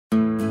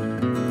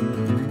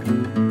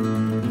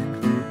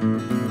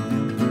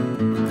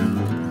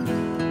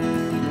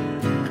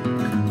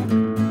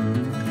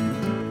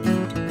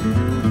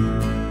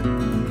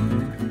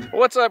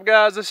What's up,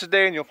 guys? This is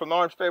Daniel from the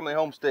Orange Family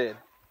Homestead.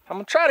 I'm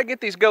gonna try to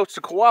get these goats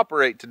to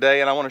cooperate today,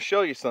 and I want to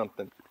show you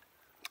something.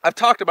 I've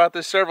talked about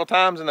this several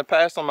times in the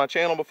past on my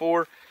channel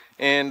before,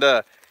 and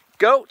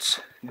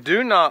goats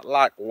do not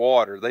like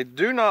water. They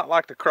do not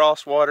like to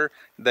cross water.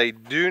 They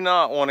do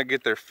not want to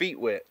get their feet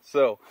wet.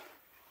 So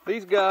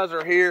these guys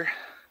are here.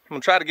 I'm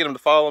gonna try to get them to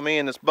follow me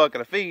in this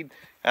bucket of feed,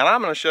 and I'm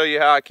gonna show you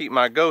how I keep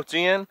my goats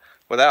in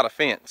without a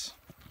fence.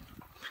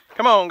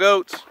 Come on,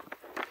 goats.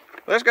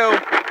 Let's go.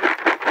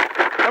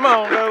 Come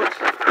on, goats.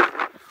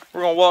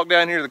 We're gonna walk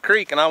down here to the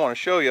creek, and I want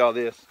to show you all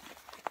this.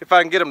 If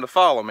I can get them to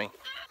follow me.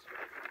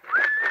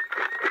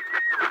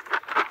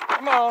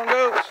 Come on,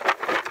 goats.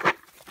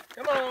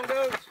 Come on,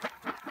 goats.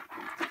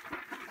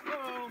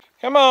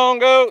 Come on,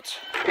 goats.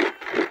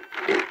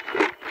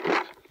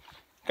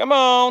 Come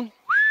on.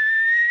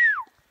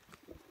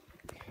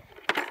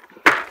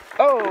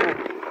 Oh,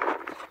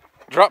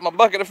 drop my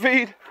bucket of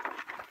feed.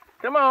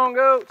 Come on,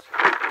 goats.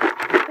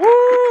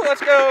 Woo,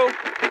 let's go.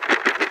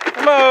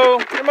 Come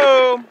on, come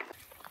on.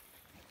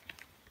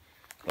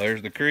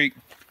 There's the creek.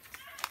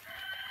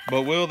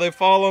 But will they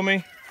follow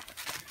me?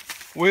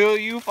 Will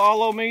you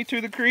follow me to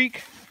the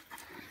creek?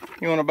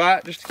 You want to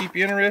bite just to keep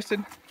you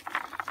interested?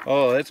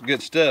 Oh, that's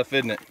good stuff,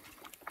 isn't it?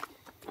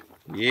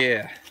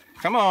 Yeah.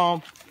 Come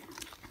on.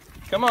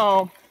 Come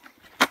on.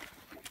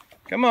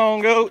 Come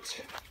on, goats.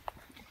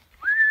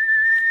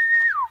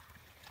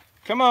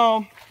 Come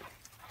on.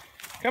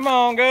 Come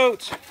on,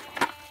 goats.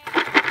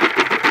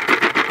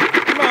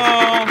 Come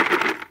on.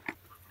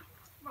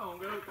 Come on,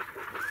 goats.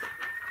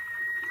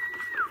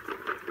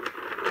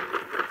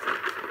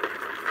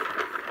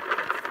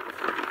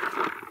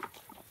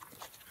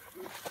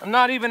 I'm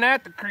not even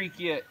at the creek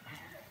yet,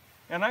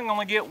 and I'm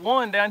gonna get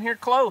one down here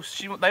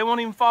close. They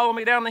won't even follow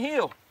me down the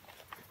hill.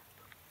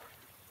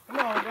 Come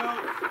on,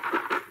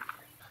 goats.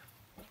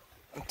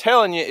 I'm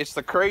telling you, it's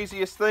the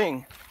craziest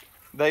thing.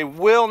 They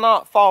will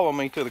not follow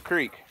me to the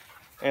creek,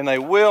 and they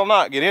will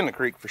not get in the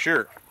creek for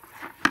sure.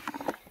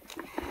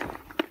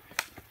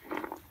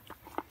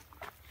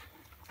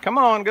 Come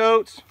on,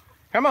 goats.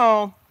 Come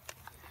on.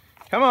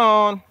 Come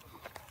on.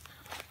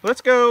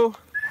 Let's go.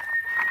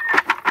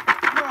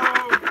 Come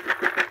on.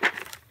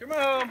 Come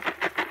on.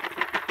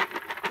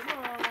 Come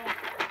on.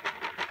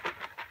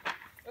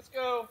 Let's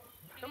go.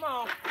 Come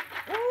on.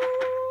 Woo.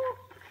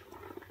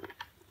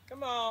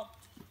 Come on.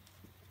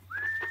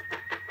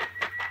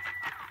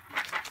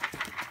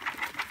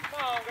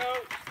 Come on,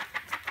 goats.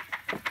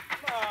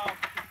 Come on.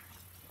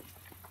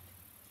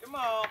 Come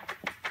on.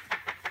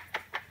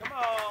 Come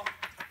on.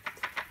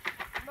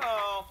 Come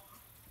on.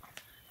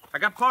 I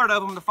got part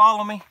of them to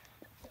follow me.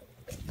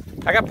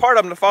 I got part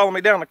of them to follow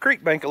me down the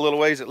creek bank a little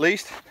ways at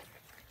least.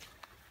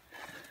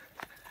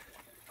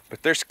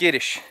 But they're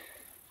skittish.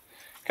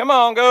 Come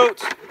on,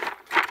 goats.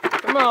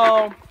 Come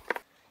on.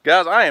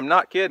 Guys, I am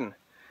not kidding.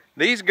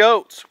 These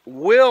goats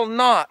will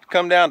not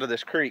come down to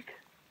this creek.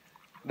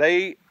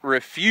 They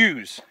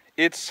refuse.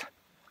 It's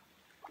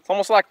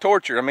almost like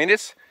torture. I mean,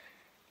 it's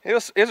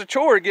a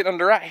chore getting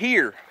them right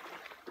here.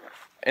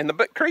 And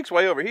the creek's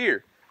way over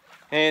here.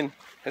 And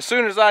as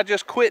soon as I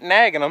just quit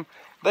nagging them,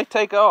 they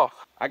take off.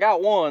 I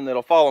got one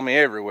that'll follow me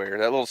everywhere.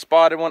 That little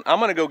spotted one. I'm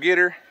gonna go get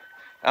her.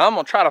 And I'm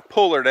gonna try to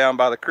pull her down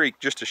by the creek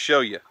just to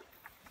show you.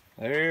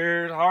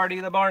 There's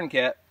Hardy the barn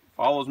cat.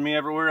 Follows me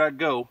everywhere I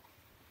go.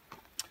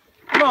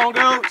 Come on,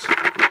 goats.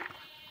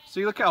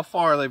 See, look how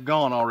far they've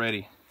gone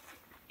already.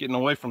 Getting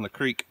away from the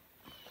creek.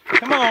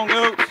 Come on,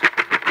 goats.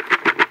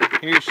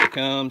 Here she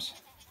comes.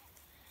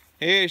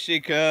 Here she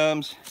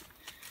comes.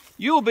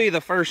 You'll be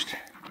the first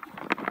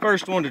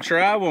one to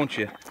try, won't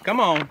you? Come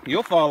on,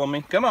 you'll follow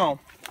me. Come on.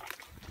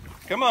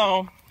 Come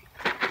on.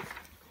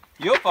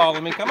 You'll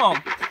follow me. Come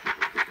on.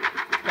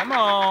 Come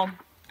on.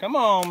 Come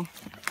on.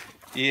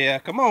 Yeah,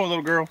 come on,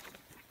 little girl.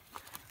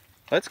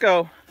 Let's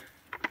go.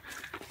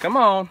 Come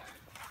on.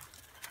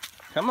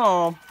 Come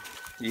on.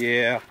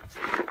 Yeah.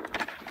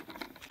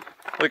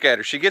 Look at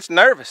her. She gets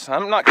nervous.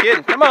 I'm not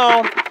kidding. Come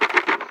on.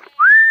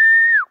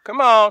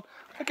 Come on.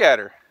 Look at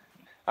her.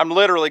 I'm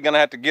literally going to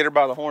have to get her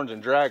by the horns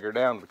and drag her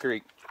down to the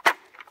creek.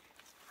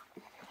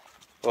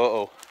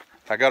 Uh-oh.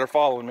 I got her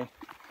following me.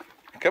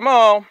 Come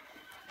on.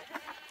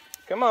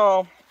 Come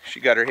on. She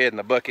got her head in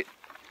the bucket.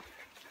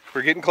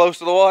 We're getting close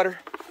to the water.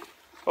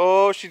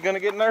 Oh, she's going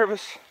to get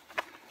nervous.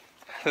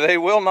 They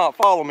will not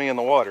follow me in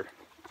the water.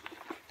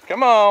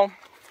 Come on.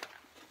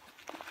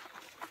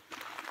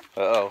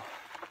 Uh-oh.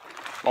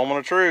 Moment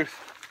of truth.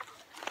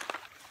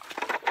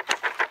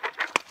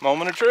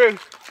 Moment of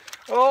truth.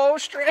 Oh,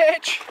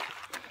 stretch.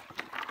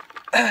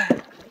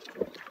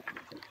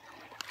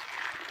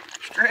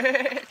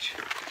 Stretch.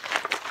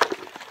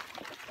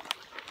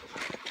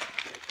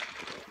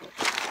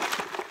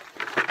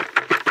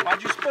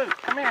 Why'd you spook?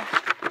 Come here.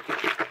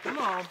 Come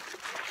on.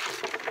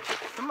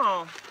 Come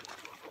on.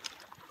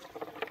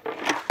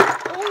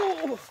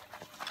 Oh.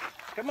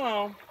 Come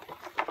on.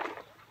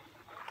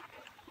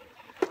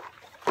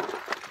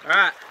 All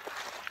right.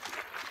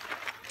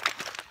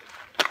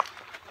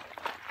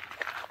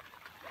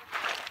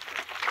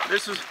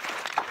 This is,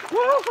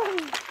 whoa!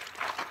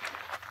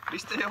 Be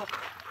still.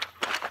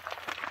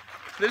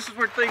 This is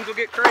where things will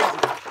get crazy.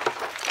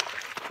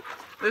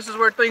 This is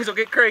where things will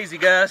get crazy,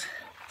 guys.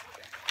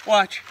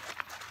 Watch.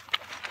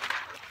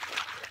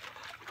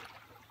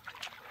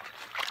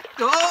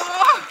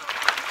 Oh!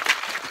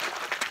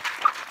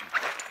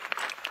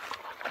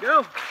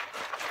 Go.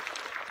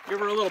 Give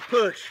her a little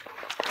push.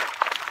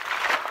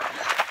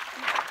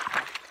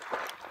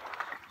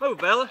 Move,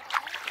 Bella.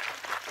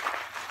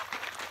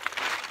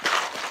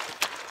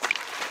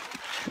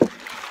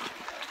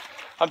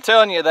 I'm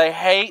telling you, they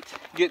hate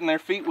getting their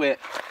feet wet.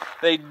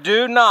 They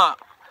do not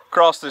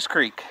cross this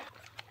creek.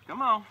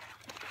 Come on.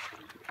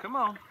 Come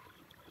on.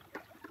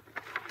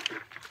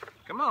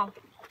 Come on.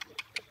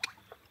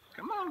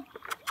 Come on.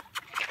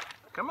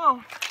 Come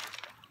on.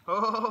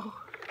 Oh.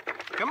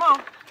 Come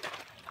on.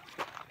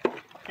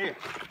 Here.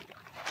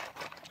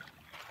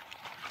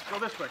 Go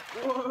this way.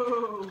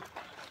 Whoa.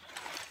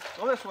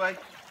 Go this way.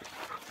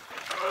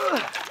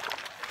 Ugh.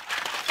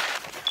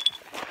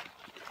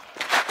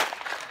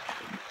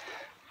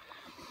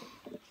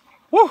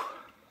 Woo!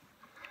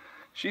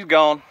 She's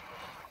gone.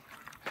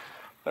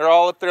 They're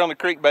all up there on the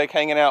creek bank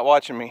hanging out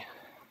watching me.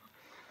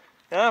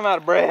 And I'm out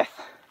of breath.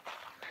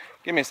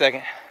 Give me a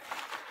second.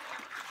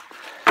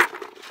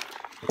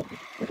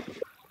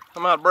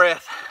 I'm out of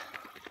breath.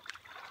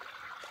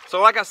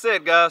 So like I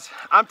said, guys,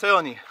 I'm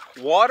telling you,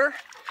 water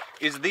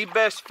is the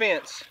best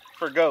fence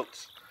for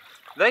goats.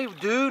 They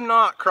do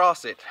not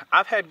cross it.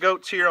 I've had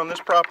goats here on this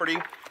property.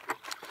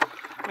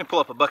 Let me pull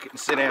up a bucket and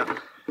sit down.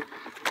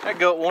 That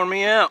goat wore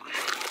me out.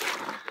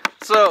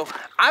 So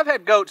I've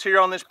had goats here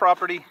on this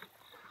property.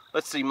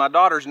 Let's see, my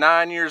daughter's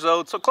 9 years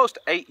old, so close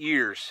to 8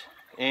 years.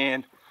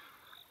 And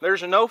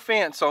there's no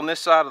fence on this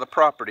side of the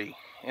property.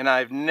 And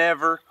I've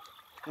never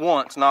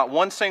once, not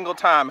one single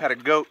time, had a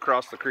goat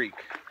cross the creek.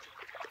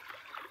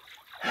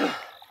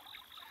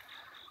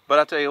 But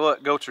I tell you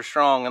what, goats are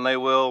strong and they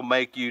will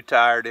make you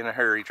tired in a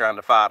hurry trying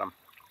to fight them.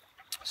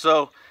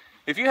 So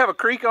if you have a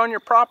creek on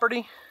your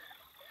property,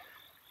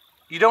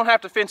 you don't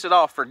have to fence it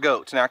off for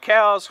goats. Now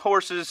cows,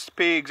 horses,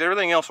 pigs,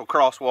 everything else will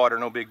cross water,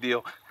 no big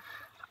deal.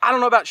 I don't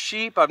know about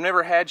sheep. I've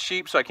never had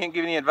sheep, so I can't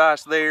give any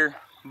advice there.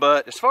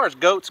 But as far as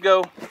goats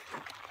go,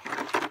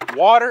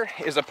 water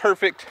is a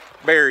perfect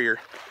barrier.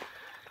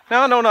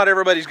 Now I know not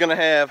everybody's gonna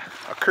have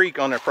a creek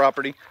on their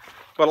property,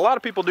 but a lot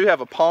of people do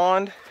have a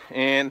pond,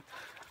 and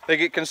they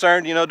get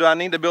concerned, you know, do I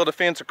need to build a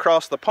fence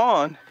across the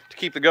pond to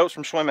keep the goats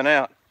from swimming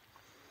out?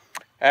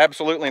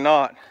 Absolutely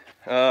not.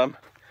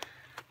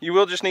 You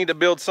will just need to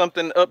build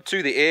something up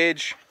to the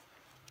edge,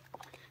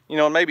 you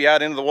know, maybe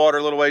out into the water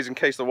a little ways in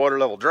case the water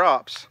level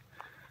drops.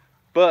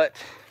 But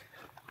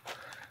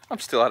I'm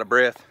still out of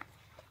breath.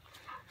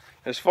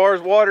 As far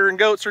as water and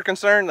goats are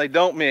concerned, they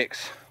don't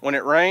mix. When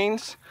it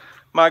rains,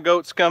 my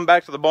goats come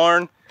back to the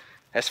barn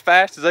as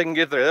fast as they can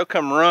get there. They'll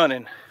come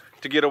running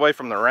to get away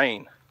from the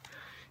rain.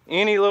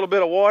 Any little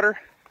bit of water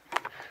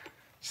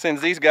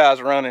sends these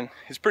guys running.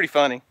 It's pretty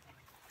funny.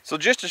 So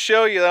just to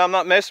show you that I'm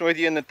not messing with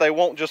you and that they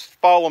won't just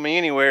follow me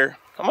anywhere,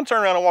 I'm gonna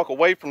turn around and walk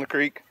away from the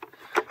creek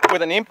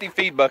with an empty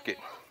feed bucket.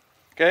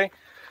 Okay?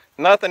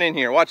 Nothing in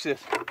here. Watch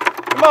this.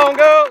 Come on,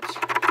 goats.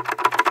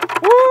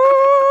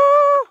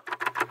 Woo!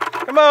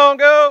 Come on,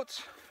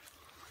 goats.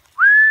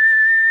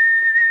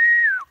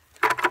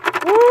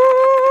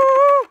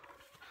 Woo!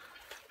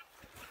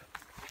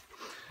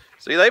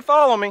 See, they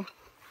follow me.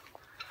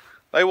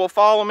 They will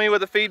follow me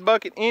with a feed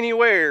bucket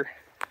anywhere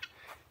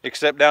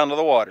except down to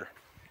the water.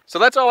 So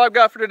that's all I've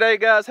got for today,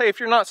 guys. Hey, if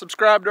you're not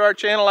subscribed to our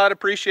channel, I'd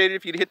appreciate it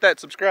if you'd hit that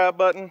subscribe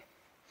button.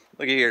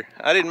 Look at here.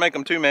 I didn't make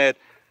them too mad.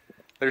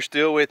 They're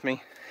still with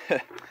me.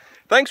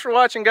 Thanks for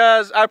watching,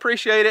 guys. I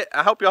appreciate it.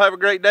 I hope y'all have a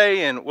great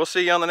day, and we'll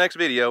see you on the next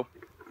video.